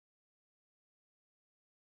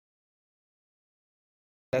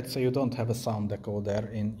Let's say you don't have a sound decoder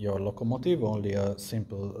in your locomotive, only a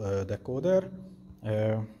simple decoder.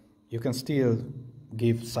 You can still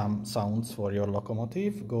give some sounds for your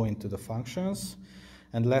locomotive. Go into the functions,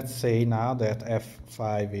 and let's say now that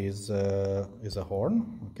F5 is a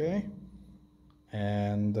horn, okay?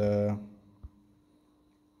 And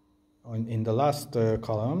in the last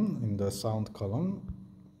column, in the sound column,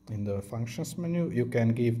 in the functions menu, you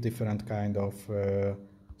can give different kind of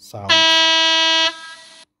sounds.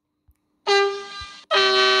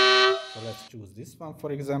 So let's choose this one,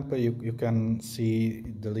 for example. You can see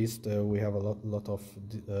the list. We have a lot of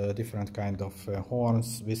different kind of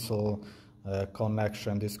horns, whistle,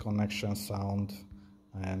 connection, disconnection sound,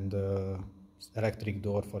 and electric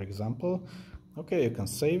door, for example. Okay, you can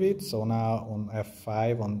save it. So now on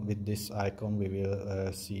F5, with this icon, we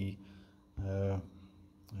will see. I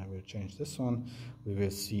will change this one. We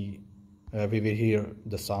will see. We will hear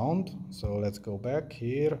the sound. So let's go back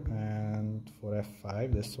here, and for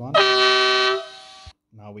F5, this one.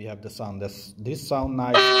 Now we have the sound. This sound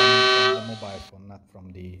now is coming from the mobile phone, not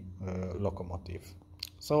from the locomotive.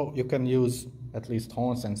 So you can use at least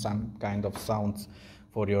horns and some kind of sounds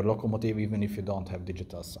for your locomotive, even if you don't have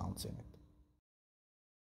digital sounds in it.